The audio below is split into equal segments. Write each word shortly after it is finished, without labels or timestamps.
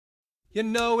You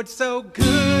know it's so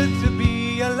good to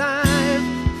be alive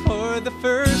for the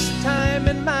first time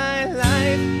in my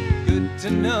life. Good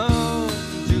to know,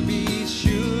 to be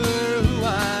sure who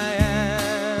I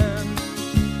am.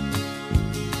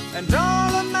 And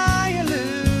all of my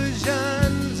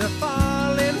illusions are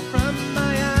falling from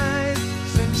my eyes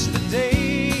since the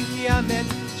day I met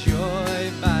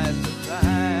joy by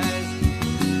surprise.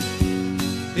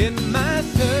 In my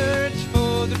search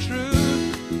for the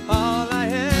truth, all I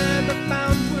ever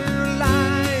found were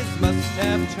lies. Must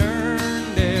have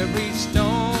turned every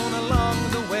stone along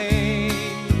the way.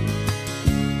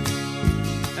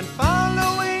 And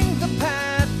following the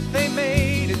path they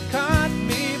made, it caught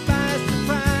me by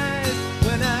surprise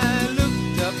when I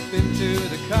looked up into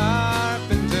the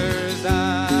carpenter's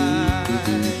eyes.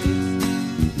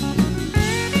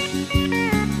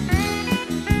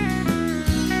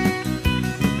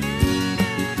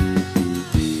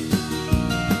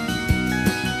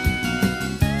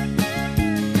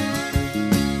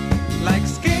 Like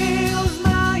scales,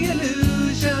 my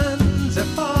illusions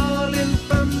are falling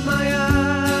from my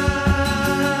eyes.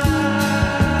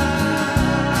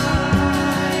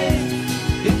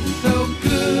 It's so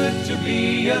good to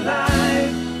be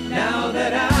alive now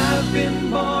that I've been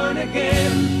born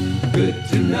again. Good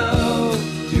to know,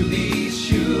 to be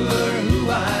sure who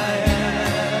I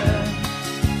am.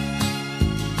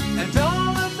 And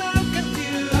all of the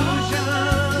confusion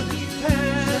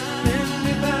passing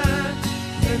me by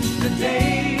since the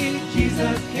day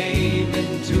Jesus came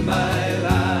into my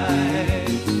life.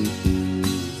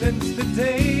 Since the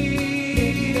day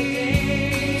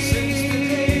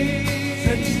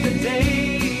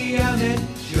I met